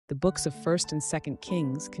The books of 1st and 2nd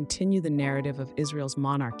Kings continue the narrative of Israel's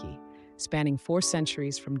monarchy, spanning 4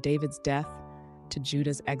 centuries from David's death to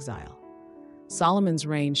Judah's exile. Solomon's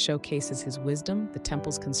reign showcases his wisdom, the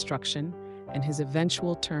temple's construction, and his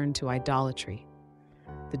eventual turn to idolatry.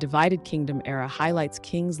 The divided kingdom era highlights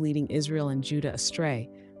kings leading Israel and Judah astray,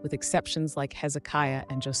 with exceptions like Hezekiah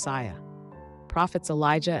and Josiah. Prophets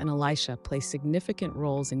Elijah and Elisha play significant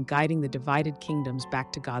roles in guiding the divided kingdoms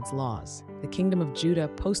back to God's laws. The kingdom of Judah,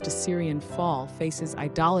 post-Assyrian fall, faces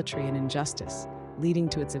idolatry and injustice, leading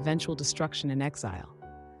to its eventual destruction and exile.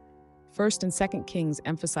 1st and 2nd Kings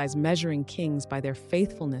emphasize measuring kings by their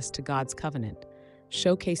faithfulness to God's covenant,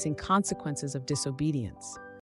 showcasing consequences of disobedience.